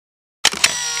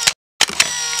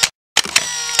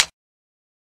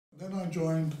Then I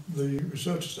joined the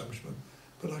research establishment,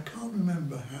 but I can't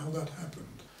remember how that happened.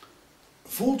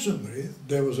 Fortunately,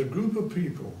 there was a group of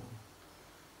people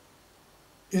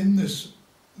in this,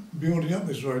 building up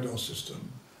this radar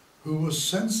system, who were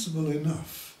sensible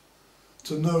enough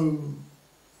to know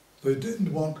they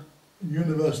didn't want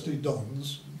university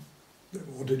dons. They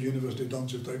wanted university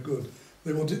dons if they could.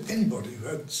 They wanted anybody who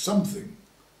had something.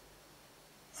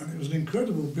 And it was an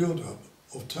incredible build-up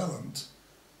of talent,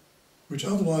 which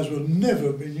otherwise would have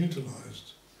never been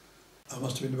utilised. I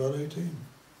must have been about 18.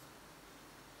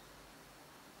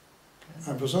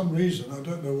 Okay. And for some reason, I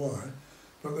don't know why,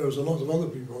 but there was a lot of other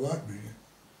people like me.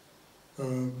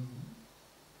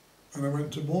 And I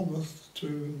went to Bournemouth,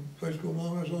 to a place called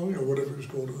RSRE, or whatever it was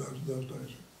called in those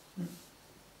days. Yeah.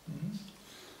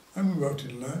 Mm-hmm. And we worked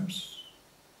in labs.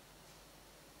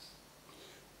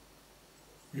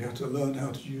 We had to learn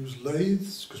how to use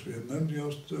lathes, because we had nobody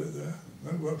else to do it there,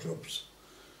 no workshops,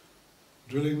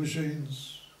 drilling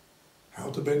machines, how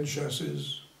to bend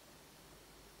chassis,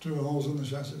 drill holes in the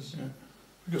chassis, yeah.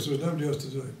 Because there was nobody else to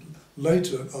do it.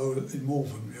 Later, in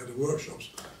Malvern, we had the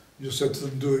workshops. You just said to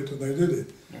them, do it, and they did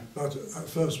it. Yeah. But at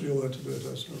first, we all had to do it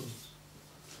ourselves.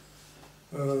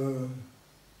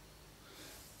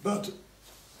 But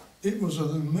it was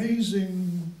an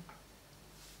amazing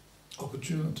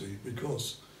opportunity,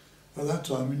 because at that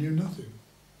time we knew nothing.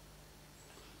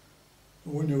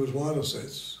 All we knew was wireless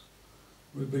sets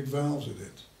with big valves in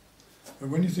it.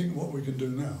 And when you think what we can do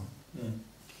now,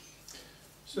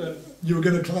 so you were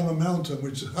going to climb a mountain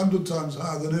which is 100 times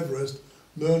higher than Everest,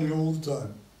 learning all the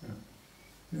time.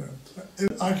 Yeah.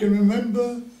 I can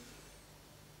remember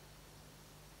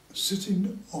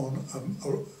sitting on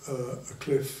a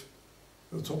cliff,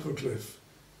 at the top of a cliff,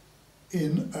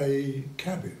 in a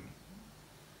cabin,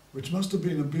 which must have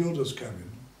been a builder's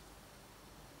cabin,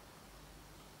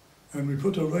 and we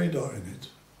put a radar in it.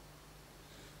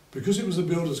 Because it was a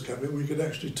builder's cabin, we could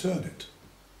actually turn it.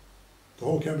 The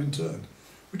whole cabin turned,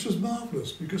 which was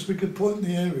marvellous, because we could point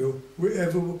the aerial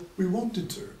wherever we wanted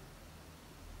to.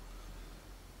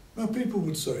 Now people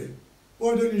would say,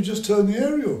 why don't you just turn the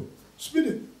aerial, spin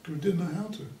it? Because we didn't know how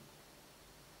to.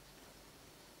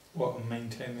 What, and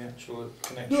maintain the actual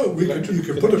connection? No, you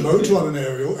could put a motor on an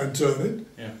aerial and turn it,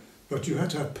 yeah. But you had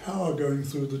to have power going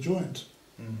through the joint.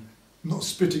 Not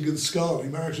spitting and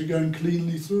scarring, but actually going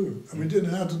cleanly through. And we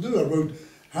didn't know how to do it. I wrote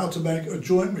how to make a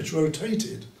joint which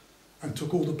rotated and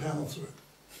took all the power through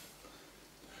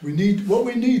it. What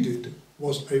we needed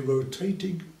was a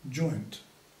rotating joint.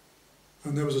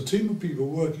 And there was a team of people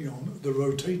working on the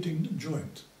rotating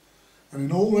joint. And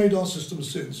in all radar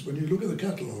systems since, when you look at the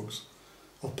catalogues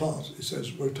of parts, it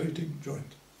says rotating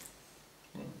joint.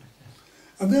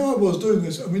 And there I was doing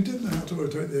this, and we didn't know how to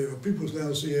rotate the aerial. People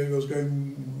now see aerials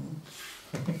going...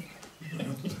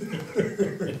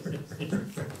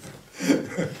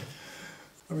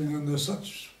 I mean, and there's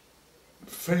such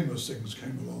famous things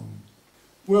came along.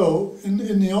 Well, in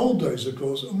the old days, of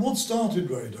course, and what started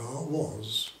radar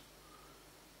was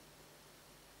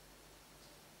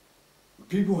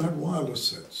people had wireless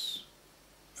sets,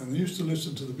 and they used to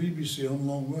listen to the BBC on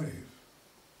long wave.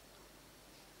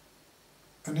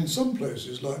 And in some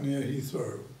places, like near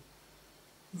Heathrow,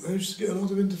 they used to get a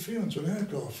lot of interference when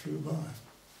aircraft flew by.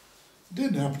 It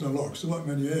didn't happen a lot, because there weren't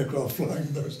many aircraft flying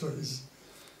in those days.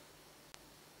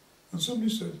 And somebody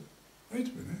said, wait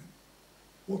a minute,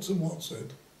 Watson Watt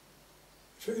said,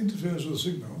 if it interferes with the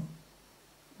signal,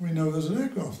 we know there's an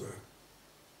aircraft there.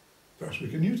 Perhaps we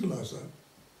can utilise that.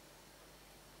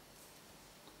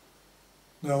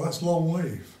 Now that's long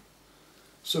wave.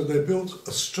 So they built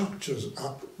structures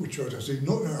up, which were actually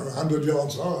not 100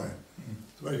 yards high,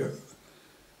 to make it.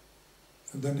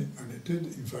 And it did,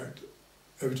 in fact,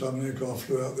 every time an aircraft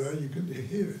flew out there, you could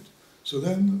hear it. So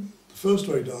then the first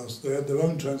radars, they had their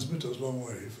own transmitters, long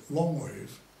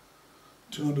wave,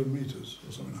 200 meters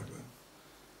or something like that.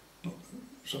 Not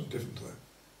something different to that.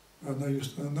 And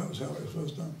that was how it was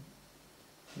first done.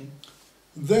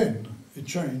 Then it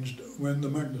changed when the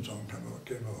magnetron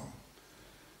came along.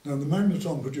 Now the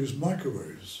magnetron produced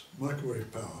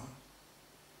microwave power.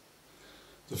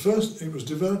 It was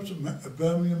developed at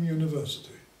Birmingham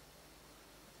University.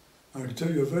 I can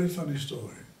tell you a very funny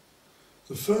story.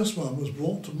 The first one was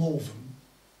brought to Malvern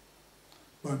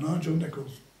by Nigel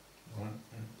Nichols. Right,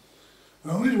 yeah.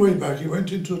 And on his way back he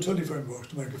went into a telephone box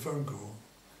to make a phone call.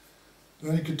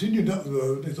 Then he continued up the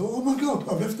road and he thought, oh my God,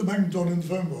 I've left the magnetron in the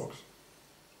phone box.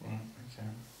 Right, okay.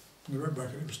 And he went back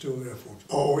and it was still there for him.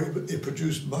 Oh, it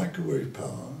produced microwave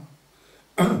power,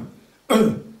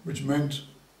 which meant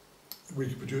we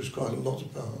could produce quite a lot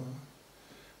of power.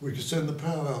 We could send the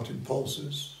power out in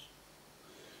pulses.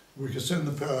 we can send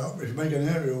the power out. If you make an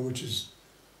aerial which is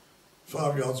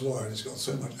 5 yards wide, it's got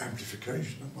so much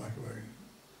amplification of microwave.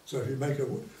 So if you make a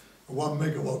 1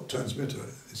 megawatt transmitter,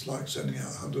 it's like sending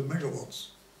out 100 megawatts.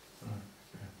 Right,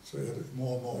 okay. So you have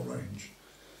more and more range.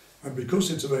 And because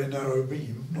it's a very narrow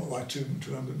beam, not like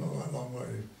 200, not like long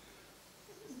wave,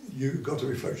 you've got a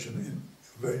reflection in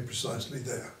very precisely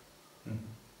there,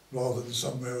 rather than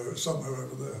somewhere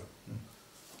over there.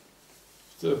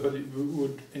 So, but it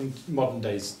would, in modern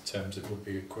days terms, it would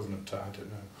be equivalent to, I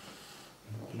don't know,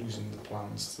 losing the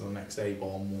plans to the next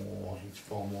A-bomb or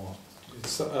H-bomb, or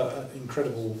it's an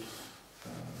incredible...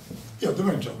 Yeah, the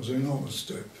range was an enormous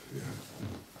step, yeah.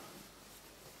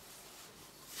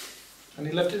 And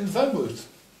he left it in the phone booth.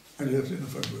 And he left it in the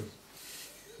phone booth.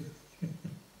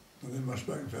 And then rushed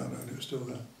back and found out and it was still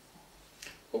there.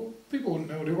 Well, people wouldn't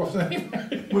know what it was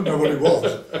anyway. Wouldn't know what it was.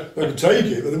 They would take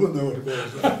it, but they wouldn't know what it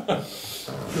was.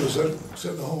 Could have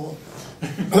set the whole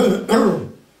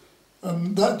one.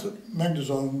 And that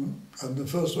magnetron and the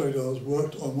first radars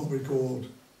worked on what we called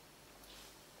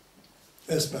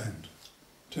S-band,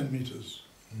 10 metres.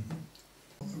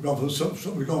 We've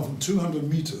gone from 200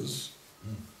 metres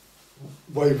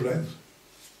wavelength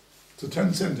to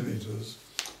 10 centimetres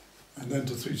and then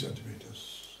to 3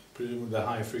 centimetres. Presumably the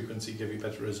high frequency give you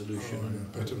better resolution. Oh, yeah,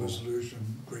 better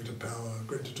resolution, greater power,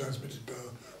 greater transmitted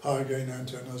power, higher gain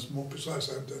antennas, more precise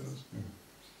antennas.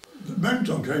 The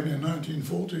magnetron came in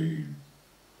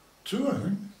 1942, I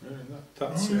think. Really,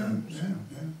 that's yeah.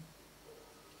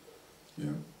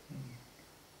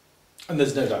 And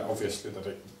there's no doubt, obviously, that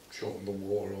it shortened the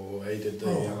war or aided the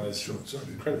Allies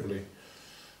incredibly.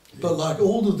 But like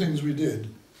all the things we did,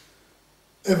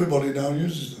 everybody now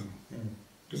uses them.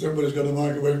 Because everybody's got a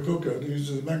microwave cooker and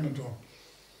uses a magnetron.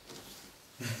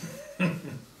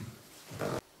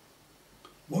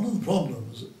 One of the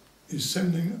problems is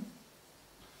sending,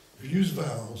 if you use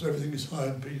valves, everything is high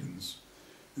impedance.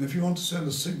 And if you want to send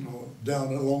a signal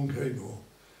down a long cable,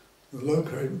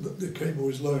 the cable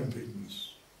is low impedance.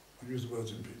 I use the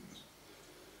words impedance.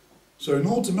 So in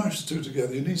order to match the two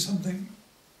together, you need something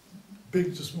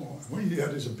big to small. And what you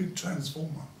had is a big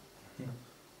transformer.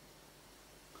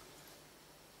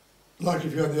 Like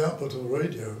if you had the output of a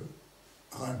radio,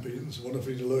 high impedance, and want to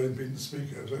feed a low impedance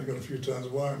speaker, it's only got a few turns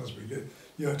of wire on the speaker,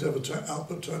 you have to have an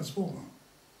output transformer.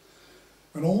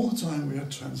 And all the time we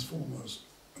had transformers,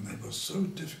 and they were so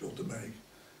difficult to make.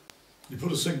 You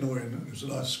put a signal in, and it was a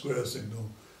nice square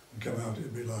signal, and come out,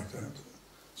 it'd be like that.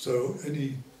 So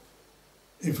any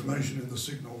information in the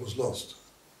signal was lost.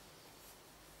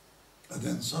 And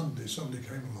then somebody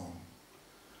came along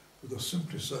with the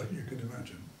simplest circuit you can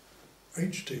imagine.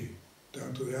 HT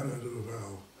down to the anode of a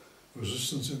valve,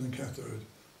 resistance in the cathode,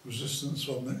 resistance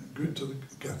from the grid to the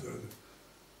cathode.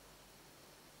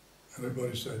 And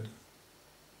everybody said,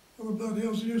 what the bloody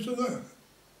hell's the use of that?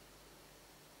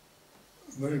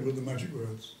 And they were the magic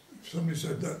words. If somebody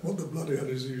said that, what the bloody hell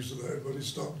is the use of that? Everybody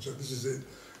stopped and said, this is it.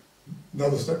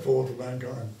 Another step forward for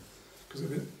mankind.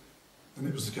 And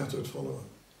it was the cathode follower,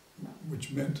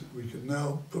 which meant we could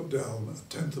now put down a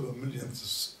tenth of a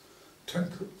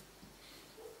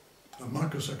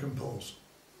microsecond pulse,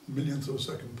 millionth of a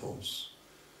second pulse,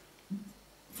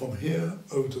 from here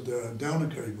over to there, down a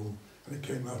cable, and it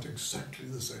came out exactly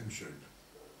the same shape.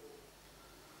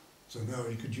 So now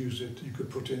you could use it, you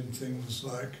could put in things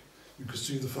like, you could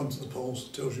see the front of the pulse,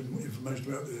 it tells you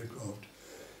information about the aircraft.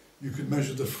 You could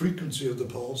measure the frequency of the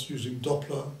pulse using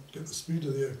Doppler, get the speed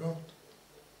of the aircraft.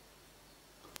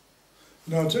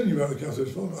 Now I'll tell you about the cathode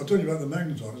follower, I'll tell you about the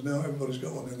magnetrons. Now everybody's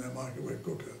got one in their microwave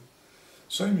cooker.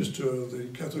 Same is true of the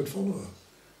cathode follower,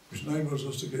 which enables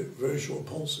us to get very short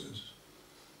pulses.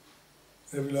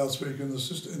 Every loudspeaker in the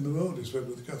system in the world is fed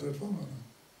with the cathode follower now.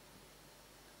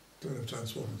 Don't have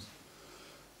transformers.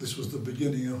 This was the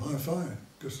beginning of hi-fi,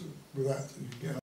 because with that you get